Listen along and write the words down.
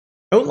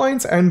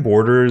Outlines and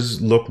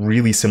borders look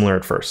really similar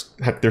at first.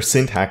 Heck, their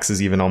syntax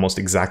is even almost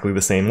exactly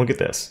the same. Look at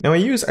this. Now I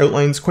use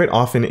outlines quite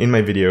often in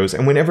my videos,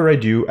 and whenever I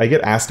do, I get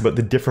asked about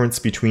the difference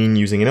between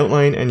using an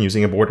outline and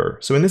using a border.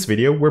 So in this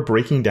video, we're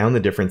breaking down the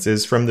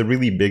differences from the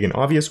really big and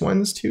obvious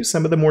ones to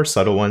some of the more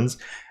subtle ones.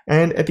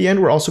 And at the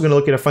end, we're also going to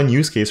look at a fun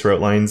use case for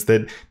outlines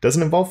that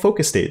doesn't involve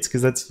focus states,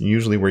 because that's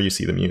usually where you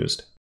see them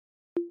used.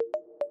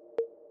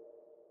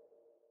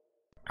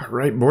 All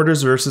right,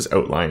 borders versus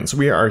outlines.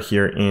 We are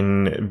here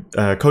in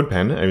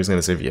CodePen. I was going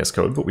to say VS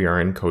Code, but we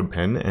are in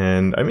CodePen,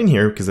 and I'm in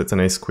here because it's a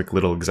nice quick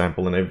little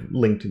example, and I've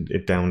linked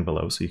it down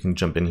below so you can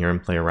jump in here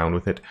and play around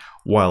with it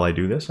while I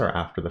do this, or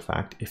after the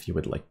fact if you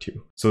would like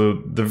to.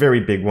 So the very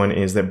big one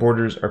is that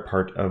borders are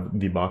part of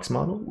the box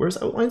model, whereas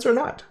outlines are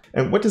not.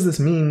 And what does this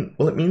mean?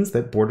 Well, it means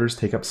that borders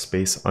take up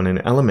space on an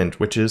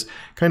element, which is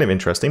kind of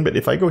interesting. But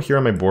if I go here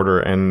on my border,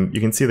 and you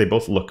can see they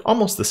both look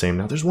almost the same.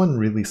 Now there's one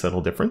really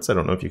subtle difference. I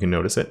don't know if you can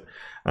notice it.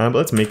 But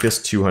let's make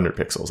this 200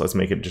 pixels. Let's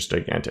make it just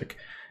gigantic.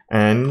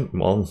 And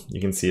well,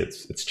 you can see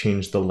it's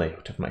changed the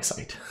layout of my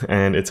site.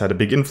 And it's had a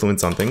big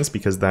influence on things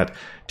because that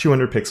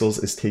 200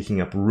 pixels is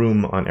taking up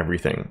room on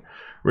everything.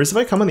 Whereas if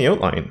I come on the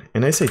outline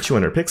and I say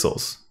 200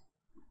 pixels,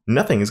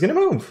 nothing is going to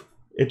move.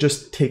 It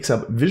just takes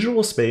up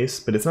visual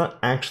space, but it's not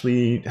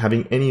actually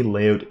having any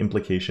layout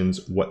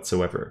implications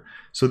whatsoever.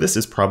 So this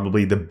is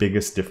probably the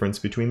biggest difference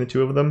between the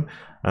two of them,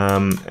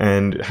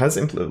 and it has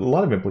a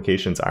lot of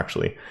implications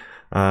actually.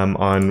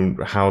 On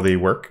how they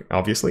work,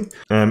 obviously.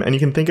 And you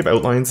can think of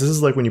outlines, this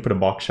is like when you put a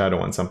box shadow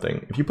on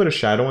something. If you put a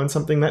shadow on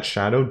something, that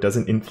shadow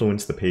doesn't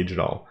influence the page at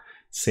all.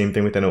 Same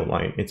thing with an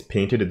outline. It's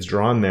painted, it's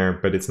drawn there,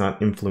 but it's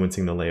not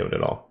influencing the layout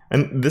at all.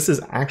 And this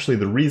is actually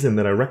the reason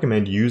that I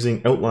recommend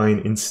using outline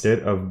instead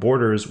of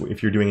borders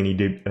if you're doing any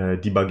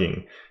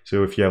debugging.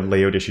 So if you have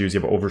layout issues, you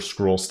have over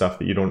scroll stuff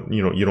that you don't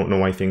know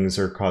why things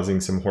are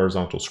causing some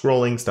horizontal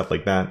scrolling, stuff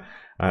like that.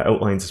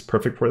 Outlines is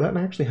perfect for that, and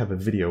I actually have a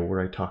video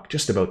where I talk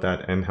just about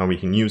that and how we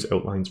can use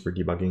outlines for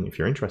debugging if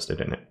you're interested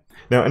in it.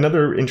 Now,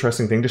 another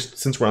interesting thing, just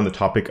since we're on the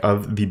topic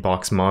of the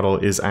box model,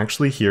 is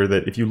actually here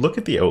that if you look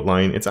at the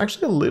outline, it's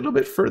actually a little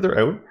bit further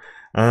out,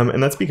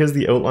 and that's because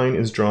the outline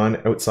is drawn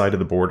outside of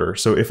the border.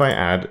 So if I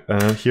add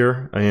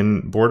here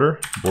in border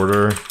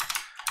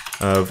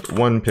of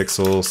 1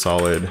 pixel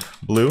solid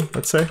blue,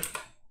 let's say,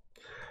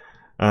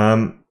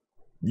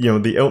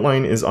 the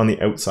outline is on the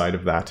outside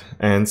of that.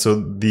 And so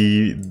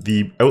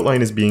the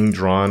outline is being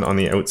drawn on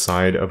the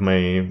outside of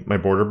my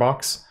border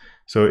box.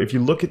 So if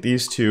you look at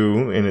these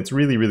two, and it's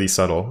really, really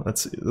subtle.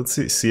 Let's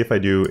see if I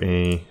do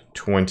a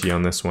 20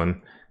 on this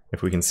one,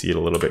 if we can see it a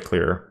little bit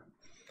clearer.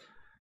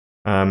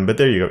 But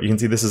there you go. You can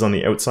see this is on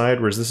the outside,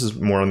 whereas this is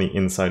more on the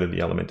inside of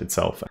the element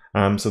itself.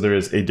 So there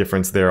is a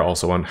difference there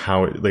also on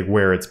how,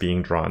 where it's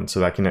being drawn. So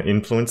that can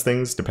influence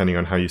things depending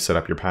on how you set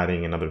up your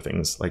padding and other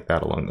things like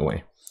that along the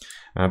way.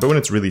 But when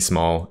it's really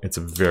small, it's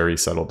a very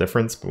subtle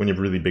difference. But when you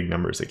have really big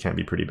numbers, it can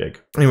be pretty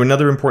big. Anyway,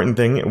 another important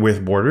thing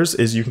with borders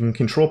is you can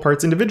control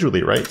parts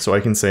individually, right? So I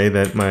can say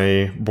that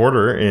my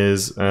border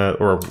is,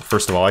 or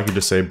first of all, I could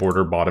just say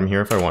border bottom here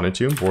if I wanted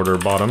to, border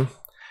bottom.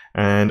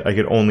 And I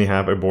could only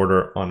have a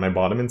border on my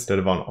bottom instead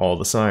of on all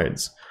the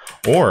sides.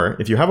 Or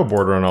if you have a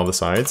border on all the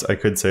sides, I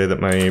could say that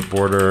my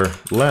border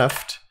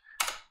left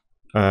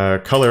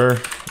color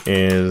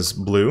is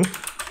blue.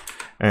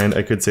 And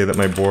I could say that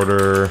my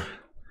border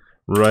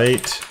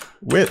right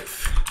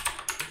width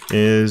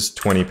is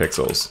 20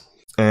 pixels.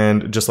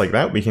 And just like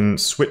that, we can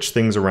switch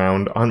things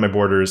around on my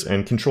borders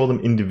and control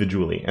them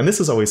individually. And this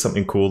is always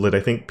something cool that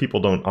I think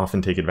people don't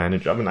often take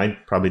advantage of, and I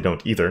probably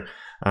don't either.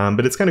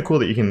 But it's kind of cool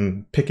that you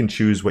can pick and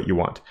choose what you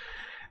want.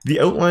 The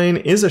outline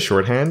is a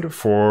shorthand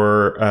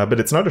for, but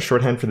it's not a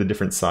shorthand for the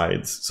different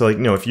sides. So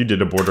if you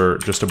did a border,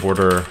 just a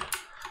border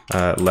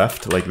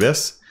left like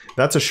this,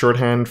 that's a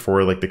shorthand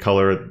for the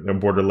color,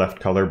 border left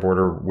color,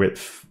 border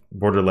width,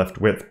 border left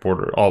width,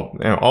 border,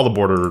 all the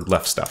border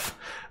left stuff.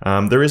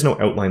 There is no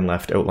outline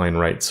left, outline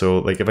right.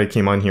 So if I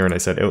came on here and I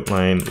said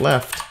outline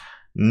left,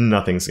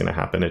 nothing's going to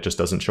happen. It just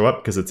doesn't show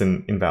up because it's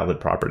an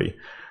invalid property.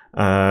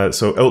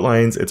 So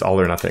outlines, it's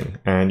all or nothing.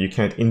 And you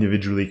can't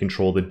individually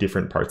control the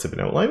different parts of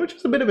an outline, which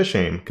is a bit of a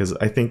shame because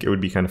I think it would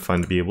be kind of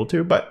fun to be able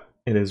to, but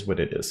it is what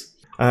it is.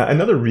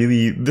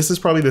 This is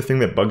probably the thing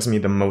that bugs me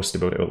the most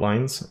about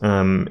outlines.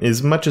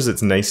 As much as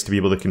it's nice to be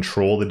able to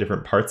control the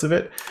different parts of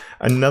it,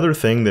 another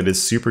thing that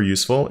is super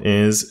useful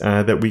is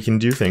that we can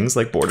do things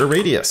like border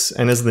radius.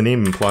 And as the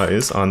name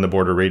implies, on the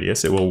border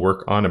radius, it will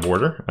work on a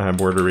border,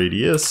 border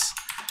radius.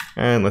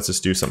 And let's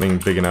just do something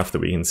big enough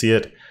that we can see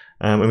it.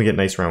 And we get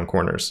nice round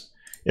corners.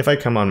 If I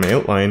come on my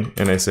outline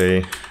and I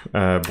say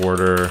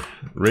border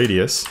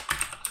radius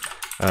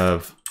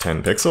of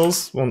 10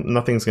 pixels, well,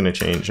 nothing's going to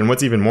change. And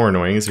what's even more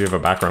annoying is we have a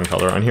background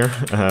color on here,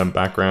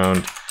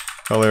 background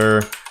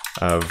color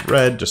of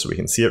red, just so we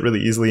can see it really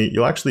easily.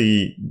 You'll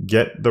actually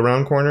get the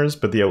round corners,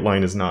 but the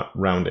outline is not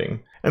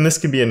rounding. And this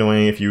can be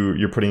annoying if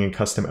you're putting a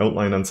custom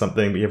outline on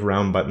something, but you have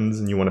round buttons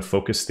and you want to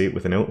focus state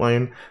with an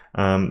outline.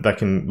 That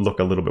can look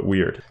a little bit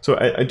weird. So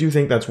I do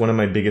think that's one of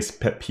my biggest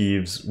pet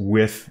peeves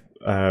with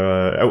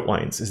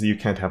outlines is that you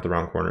can't have the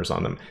round corners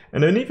on them.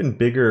 And an even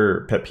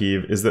bigger pet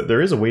peeve is that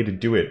there is a way to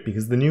do it,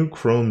 because the new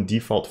Chrome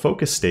default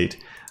focus state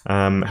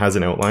has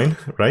an outline,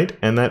 right?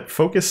 And that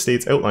focus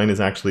state's outline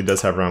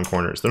does have round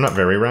corners. They're not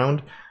very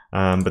round,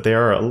 but they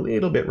are a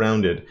little bit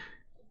rounded,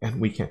 and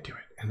we can't do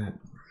it. And that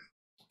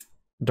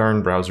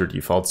darn browser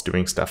default's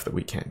doing stuff that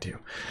we can't do.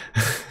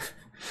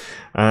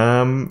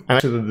 And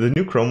actually the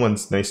new Chrome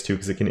one's nice too,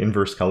 because it can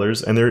inverse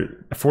colors,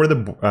 and for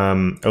the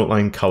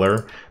outline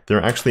color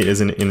there actually is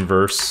an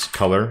inverse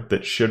color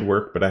that should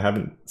work, but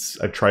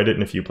I've tried it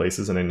in a few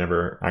places and I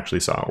never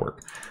actually saw it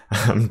work.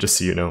 Just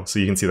so you know, so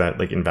you can see that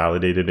like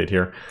invalidated it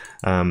here.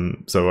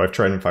 So I've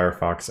tried in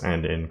Firefox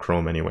and in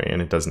Chrome anyway,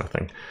 and it does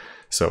nothing.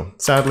 So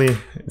sadly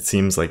it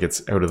seems like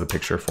it's out of the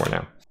picture for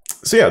now.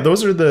 So yeah,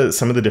 those are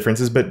some of the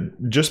differences,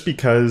 but just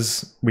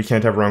because we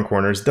can't have round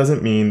corners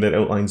doesn't mean that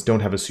outlines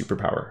don't have a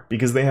superpower,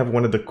 because they have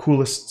one of the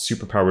coolest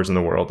superpowers in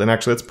the world. And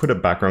actually, let's put a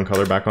background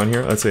color back on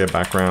here. Let's say a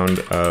background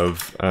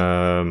of,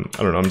 I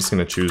don't know, I'm just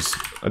going to choose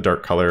a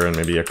dark color and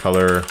maybe a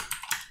color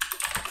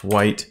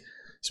white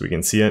so we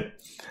can see it.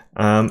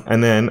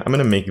 And then I'm going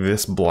to make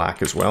this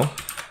black as well.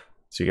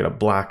 So you get a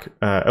black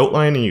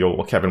outline and you go,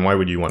 well, Kevin, why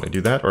would you want to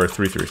do that? Or a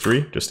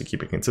 333 just to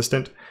keep it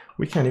consistent.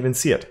 We can't even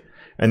see it.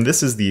 And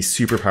this is the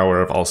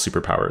superpower of all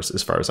superpowers,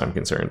 as far as I'm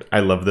concerned. I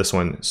love this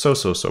one so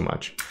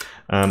much,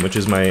 which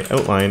is my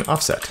outline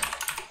offset.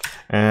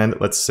 And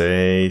let's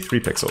say 3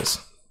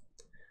 pixels.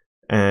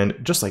 And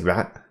just like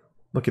that,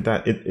 look at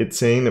that. It's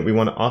saying that we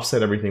want to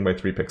offset everything by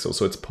 3 pixels.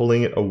 So it's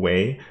pulling it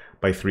away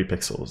by 3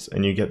 pixels.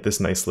 And you get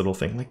this nice little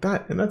thing like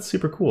that. And that's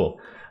super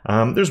cool.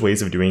 There's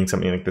ways of doing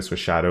something like this with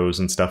shadows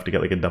and stuff to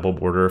get like a double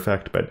border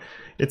effect, but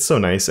it's so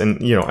nice.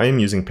 And you know, I am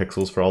using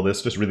pixels for all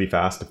this just really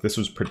fast. If this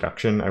was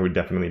production, I would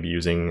definitely be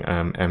using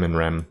M and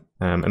Rem.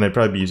 And I'd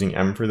probably be using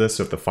M for this.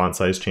 So if the font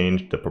size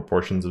changed, the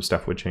proportions of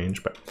stuff would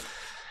change, but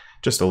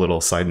just a little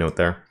side note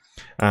there.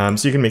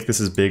 So you can make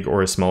this as big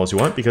or as small as you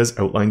want, because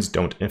outlines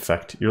don't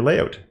affect your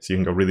layout. So you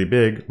can go really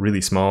big,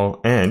 really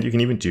small, and you can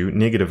even do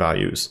negative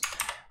values.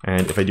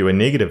 And if I do a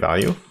negative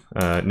value,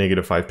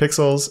 negative 5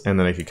 pixels, and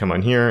then I could come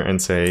on here and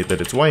say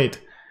that it's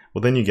white,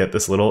 well, then you get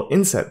this little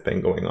inset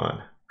thing going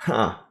on.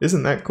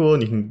 Isn't that cool?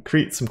 And you can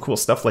create some cool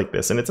stuff like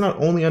this. And it's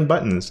not only on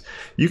buttons.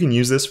 You can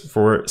use this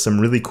for some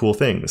really cool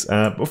things.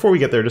 Before we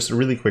get there, just a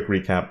really quick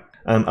recap.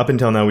 Up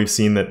until now, we've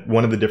seen that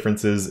one of the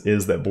differences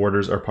is that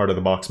borders are part of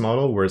the box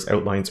model, whereas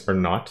outlines are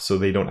not, so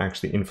they don't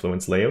actually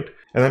influence layout.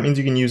 And that means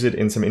you can use it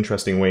in some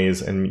interesting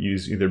ways and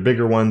use either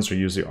bigger ones or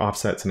use the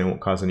offsets, and it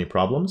won't cause any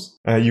problems.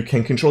 You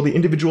can control the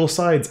individual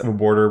sides of a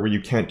border, where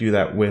you can't do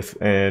that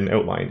with an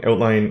outline.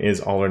 Outline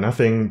is all or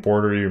nothing.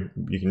 Border,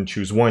 you can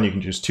choose one, you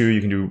can choose two, you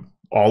can do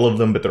all of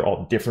them, but they're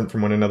all different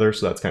from one another,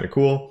 so that's kind of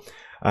cool.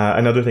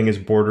 Another thing is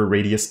border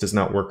radius does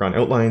not work on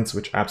outlines,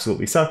 which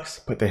absolutely sucks,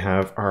 but they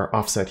have our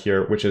offset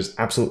here, which is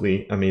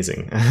absolutely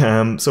amazing.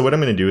 So what I'm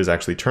going to do is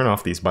actually turn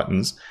off these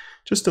buttons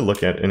just to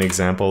look at an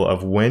example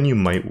of when you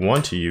might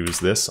want to use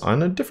this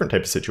on a different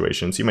type of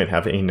situation. So you might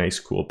have a nice,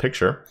 cool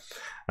picture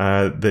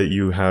that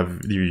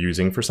you're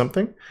using for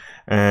something.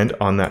 And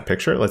on that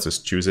picture, let's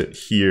just choose it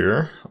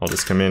here. I'll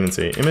just come in and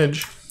say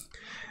image,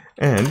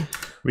 and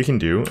we can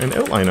do an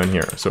outline on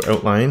here. So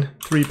outline,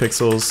 3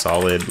 pixels,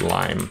 solid,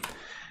 lime.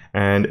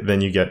 And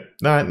then you get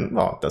that, and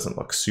well, it doesn't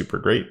look super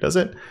great, does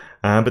it?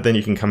 But then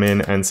you can come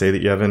in and say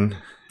that you have an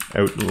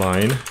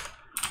outline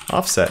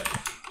offset.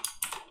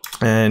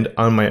 And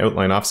on my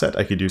outline offset,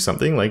 I could do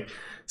something like,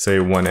 say,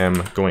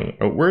 1em going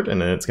outward,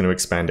 and then it's going to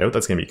expand out.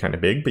 That's going to be kind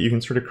of big, but you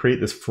can sort of create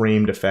this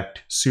framed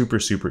effect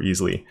super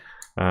easily.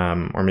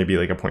 Or maybe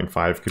like a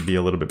 0.5 could be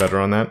a little bit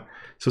better on that.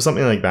 So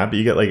something like that, but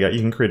you get like you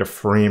can create a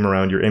frame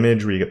around your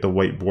image where you get the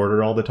white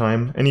border all the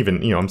time. And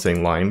even, you know, I'm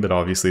saying line, but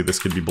obviously this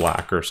could be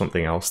black or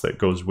something else that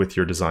goes with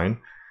your design.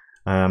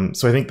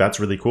 So I think that's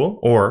really cool.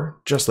 Or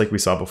just like we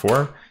saw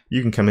before,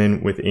 you can come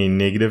in with a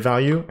negative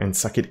value and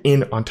suck it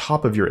in on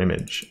top of your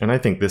image. And I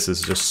think this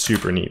is just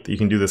super neat. You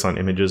can do this on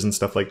images and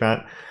stuff like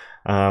that.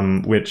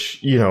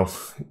 Which, you know,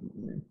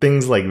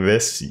 things like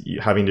this,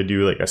 having to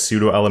do like a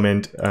pseudo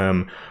element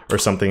or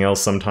something else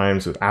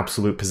sometimes with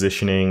absolute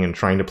positioning and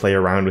trying to play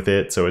around with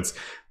it so it's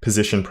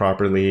positioned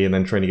properly, and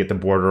then trying to get the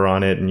border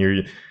on it, and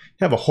you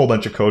have a whole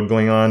bunch of code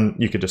going on,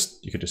 you could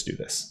just do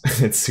this.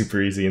 It's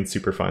super easy and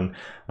super fun.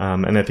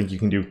 And I think you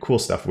can do cool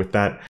stuff with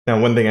that. Now,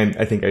 one thing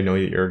I think I know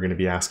that you're going to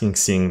be asking,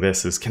 seeing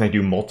this, is can I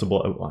do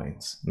multiple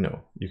outlines?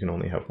 No, you can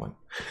only have one.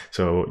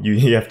 So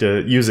you have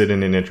to use it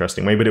in an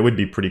interesting way, but it would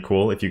be pretty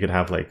cool if you could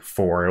have like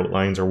 4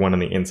 outlines, or one on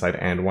the inside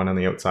and one on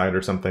the outside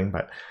or something.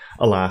 But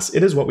alas,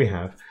 it is what we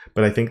have.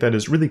 But I think that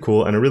is really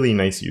cool, and a really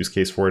nice use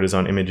case for it is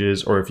on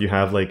images, or if you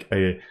have like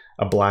a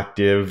a black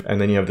div, and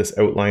then you have this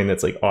outline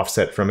that's like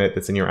offset from it,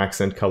 that's in your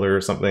accent color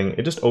or something.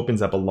 It just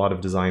opens up a lot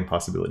of design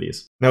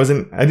possibilities. Now,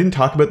 I didn't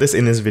talk about this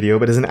in this video,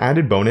 but as an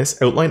added bonus,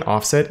 outline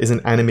offset is an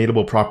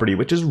animatable property,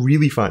 which is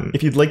really fun.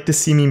 If you'd like to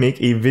see me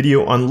make a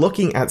video on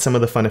looking at some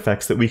of the fun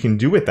effects that we can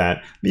do with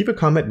that, leave a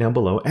comment down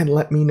below and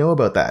let me know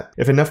about that.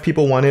 If enough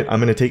people want it, I'm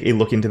going to take a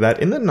look into that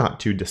in the not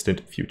too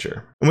distant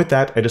future. And with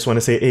that, I just want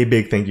to say a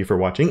big thank you for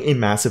watching, a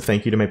massive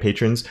thank you to my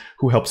patrons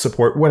who help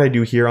support what I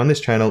do here on this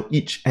channel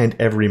each and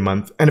every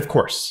month. And of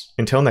course,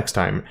 until next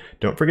time,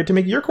 don't forget to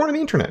make your corner of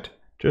the internet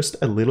just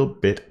a little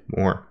bit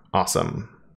more awesome.